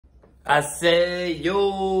I say,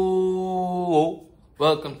 yo,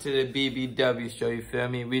 welcome to the BBW show, you feel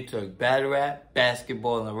me? We talk battle rap,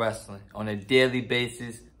 basketball, and wrestling on a daily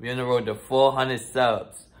basis. We're on the road to 400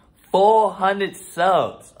 subs. 400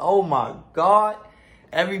 subs. Oh my God.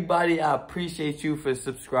 Everybody, I appreciate you for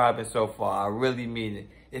subscribing so far. I really mean it.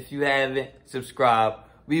 If you haven't subscribed,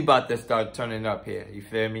 we about to start turning up here, you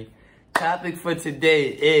feel me? Topic for today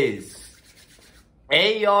is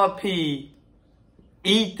ARP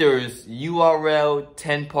Ether's URL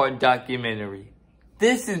 10-part documentary.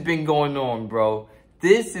 This has been going on, bro.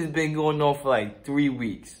 This has been going on for like 3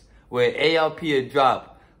 weeks. Where ARP had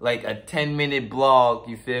dropped like a 10-minute blog,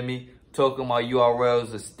 you feel me? Talking about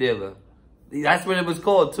URLs of Stiller. That's what it was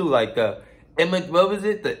called too, like what was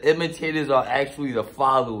it? The imitators are actually the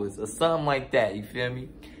followers or something like that, you feel me?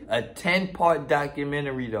 A 10-part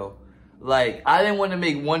documentary though. Like, I didn't want to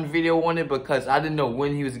make one video on it because I didn't know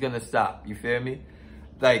when he was going to stop, you feel me?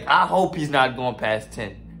 Like, I hope he's not going past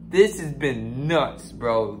 10. This has been nuts,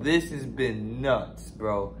 bro. This has been nuts,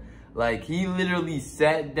 bro. Like, he literally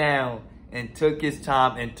sat down and took his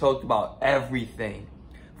time and talked about everything.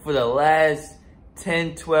 For the last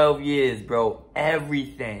 10, 12 years, bro.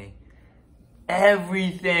 Everything.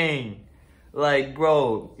 Everything. Like,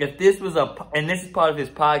 bro, if this was and this is part of his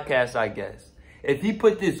podcast, I guess. If he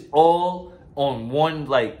put this all on one,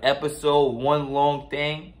 like, episode, one long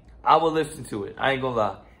thing, I would listen to it. I ain't gonna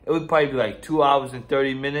lie. It would probably be like 2 hours and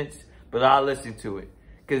 30 minutes, but I'll listen to it.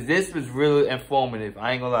 Because this was really informative.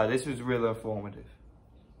 I ain't gonna lie. This was really informative.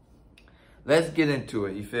 Let's get into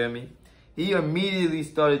it. You feel me? He immediately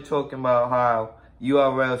started talking about how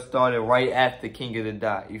URL started right after King of the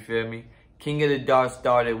Dot. You feel me? King of the Dot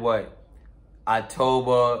started what?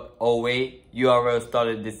 October 08. URL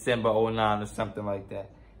started December 09 or something like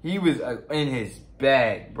that. He was in his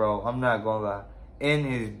bag, bro. I'm not gonna lie. In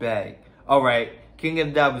his bag. Alright, King of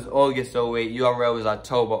the Dot was August 08. URL was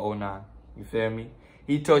October 09. You feel me?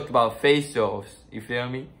 He talked about face-offs. You feel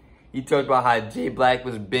me? He talked about how J Black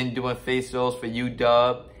was been doing face-offs for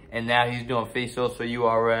UW. And now he's doing face-offs for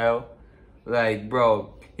URL. Like,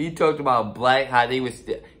 bro. He talked about Black, how they was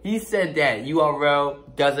he said that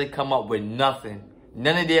URL doesn't come up with nothing.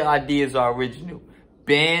 None of their ideas are original.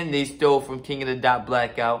 Band, they stole from King of the Dot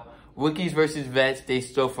Blackout. Rookies versus Vets, they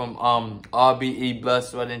stole from RBE, Blood,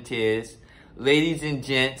 Sweat, and Tears. Ladies and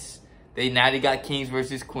Gents, they got Kings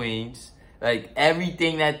versus Queens. Like,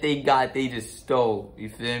 everything that they got, they just stole. You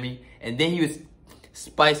feel me? And then he was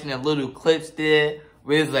spicing a little clips there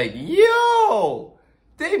where it's like, yo,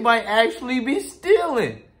 they might actually be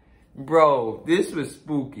stealing. Bro, this was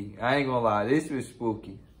spooky. I ain't gonna lie. This was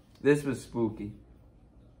spooky. This was spooky.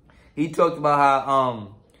 He talked about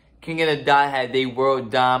how King of the Dot had they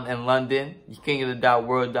World Dom in London. King of the Dot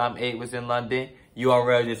World Dom 8 was in London.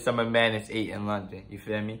 URL did Summer Madness 8 in London. You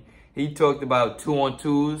feel me? He talked about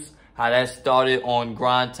 2-on-2s, how that started on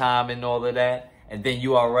grind time and all of that. And then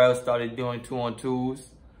URL started doing 2-on-2s.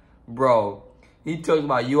 Bro, he talked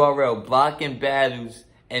about URL blocking battles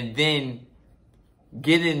and then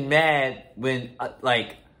getting mad when,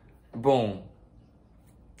 like, boom.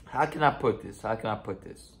 How can I put this? How can I put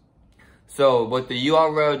this? So, what the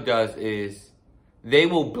URL does is, they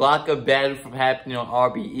will block a battle from happening on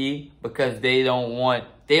RBE because they don't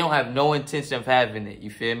have no intention of having it, you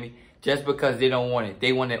feel me? Just because they don't want it.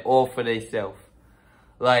 They want it all for themselves.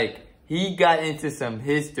 Like, he got into some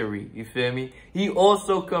history, you feel me? He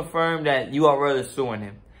also confirmed that URL is suing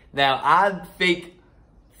him. Now, I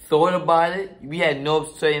thought about it. We had no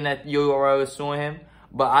saying that URL is suing him,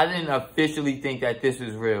 but I didn't officially think that this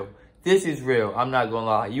is real. This is real. I'm not gonna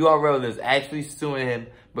lie. URL is actually suing him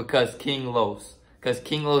because King Los. Because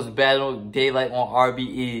King Los battled Daylight on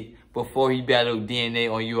RBE before he battled DNA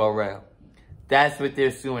on URL. That's what they're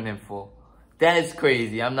suing him for. That is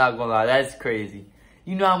crazy. I'm not gonna lie. That's crazy.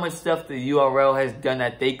 You know how much stuff the URL has done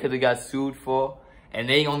that they could have got sued for? And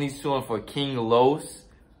they only suing for King Los?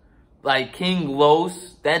 Like, King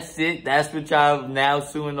Los, that's it? That's what y'all now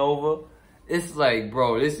suing over? It's like,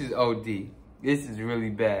 bro, this is OD. This is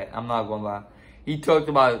really bad. I'm not gonna lie. He talked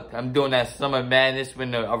about, I'm doing that Summer Madness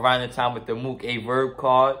around the time with the Mook A Verb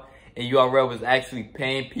card. And URL was actually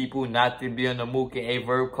paying people not to be on the Mook A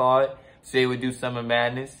Verb card. So they would do Summer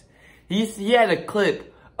Madness. He had a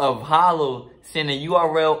clip of Hollow saying that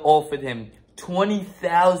URL offered him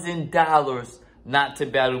 $20,000 not to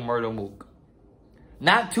battle Murder Mook.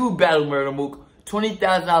 Not to battle Murder Mook.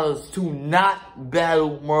 $20,000 to not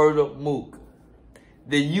battle Murder Mook.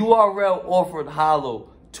 The URL offered Hollow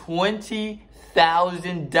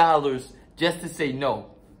 $20,000 just to say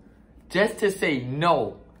no. Just to say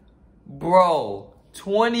no. Bro,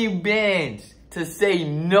 20 bands to say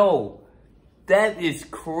no. That is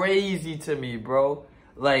crazy to me, bro.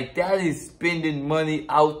 Like, that is spending money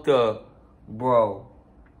out the... Bro.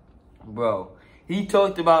 He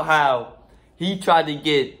talked about how he tried to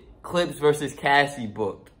get Clips versus Cassie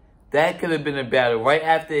booked. That could have been a battle. Right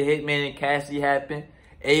after Hitman and Cassie happened,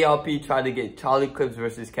 ARP tried to get Charlie Clips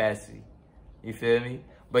versus Cassie. You feel me?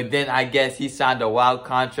 But then I guess he signed a wild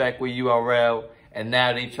contract with URL, and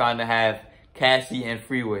now they trying to have Cassie and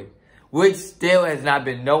Freeway. Which still has not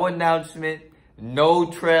been no announcement,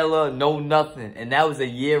 no trailer, no nothing. And that was a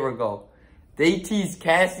year ago. They teased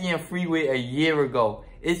Cassie and Freeway a year ago.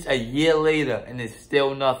 It's a year later, and it's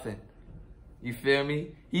still nothing. You feel me?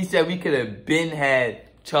 He said we could have been had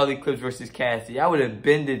Charlie Clips versus Cassie. I would have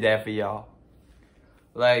been did that for y'all.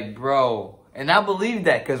 Like, bro. And I believe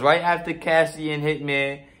that, because right after Cassie and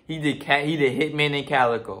Hitman, he did Hitman and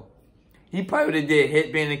Calico. He probably would have did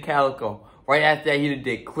Hitman and Calico. Right after that, he would have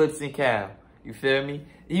did Clips and Cal. You feel me?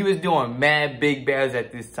 He was doing mad big battles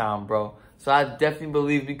at this time, bro. So I definitely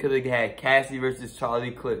believe we could have had Cassie versus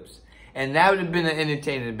Charlie Clips. And that would have been an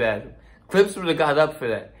entertaining battle. Clips would have got up for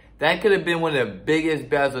that. That could have been one of the biggest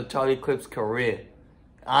battles of Charlie Clips' career.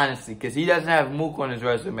 Honestly, because he doesn't have Mook on his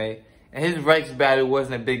resume. And his Rex battle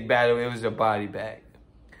wasn't a big battle, it was a body bag.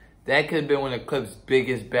 That could have been one of Clips'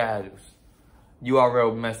 biggest battles.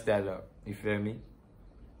 URL messed that up. You feel me?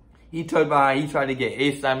 He talked about how he tried to get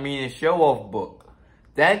Ace Amin and Show Off book.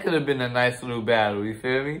 That could have been a nice little battle, you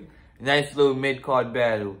feel me? Nice little mid-card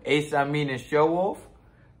battle. Ace Amin and Show Off?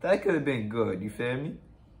 That could have been good, you feel me?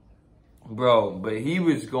 Bro, but he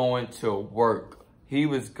was going to work. He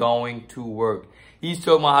was going to work. He's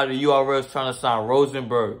talking about how the URL is trying to sign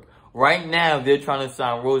Rosenberg. Right now, they're trying to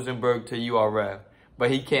sign Rosenberg to URL. But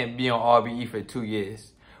he can't be on RBE for 2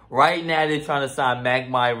 years. Right now, they're trying to sign Mac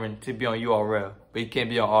Myron to be on URL. But he can't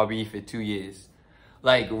be on RBE for 2 years.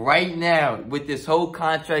 Like, right now, with this whole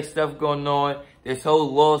contract stuff going on, this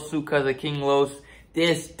whole lawsuit because of King Los,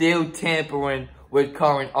 they're still tampering with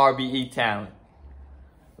current RBE talent.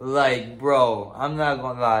 Like, bro, I'm not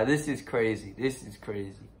gonna lie. This is crazy. This is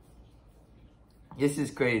crazy. This is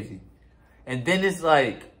crazy. And then it's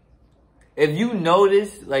like, if you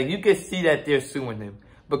notice, like, you can see that they're suing him.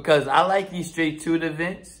 Because I like these straight to the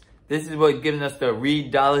events. This is what giving us the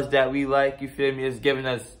Reed dollars that we like, you feel me? It's giving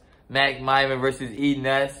us Mac Myron versus E.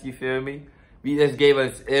 Ness, you feel me? We just gave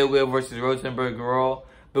us Ill Will versus Rosenberg Raw.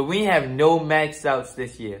 But we have no max outs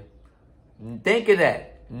this year. Think of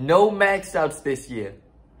that. No max outs this year.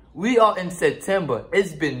 We are in September.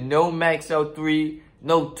 It's been no max out 3,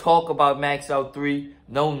 no talk about max out 3,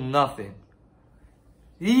 no nothing.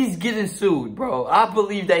 He's getting sued, bro. I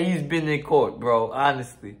believe that he's been in court, bro,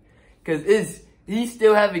 honestly. Because he's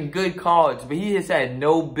still having good cards, but he has had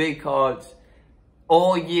no big cards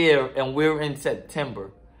all year, and we're in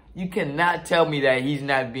September. You cannot tell me that he's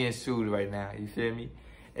not being sued right now, you feel me?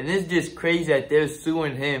 And it's just crazy that they're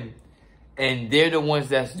suing him, and they're the ones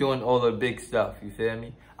that's doing all the big stuff, you feel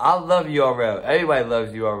me? I love URL. Everybody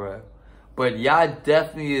loves URL. But y'all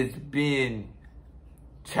definitely is being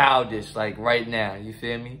childish, like, right now. You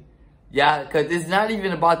feel me? Y'all, because it's not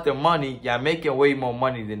even about the money. Y'all making way more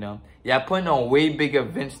money than them. Y'all putting on way bigger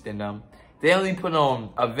events than them. They only put on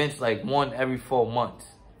events like 1 every 4 months.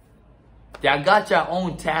 Y'all got your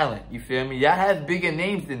own talent. You feel me? Y'all have bigger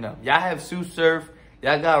names than them. Y'all have Sue Surf.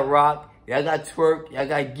 Y'all got Rock. Y'all got Twerk. Y'all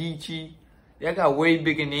got Geechee. Y'all got way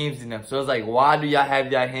bigger names than them. So it's like, why do y'all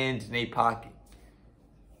have y'all hands in their pocket?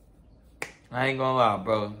 I ain't gonna lie,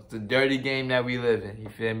 bro. It's a dirty game that we live in. You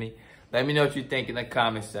feel me? Let me know what you think in the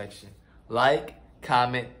comment section. Like,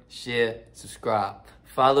 comment, share, subscribe.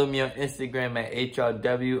 Follow me on Instagram at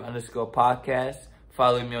HRW_podcast.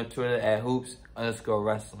 Follow me on Twitter at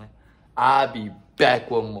hoops_wrestling. I'll be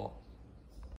back with more.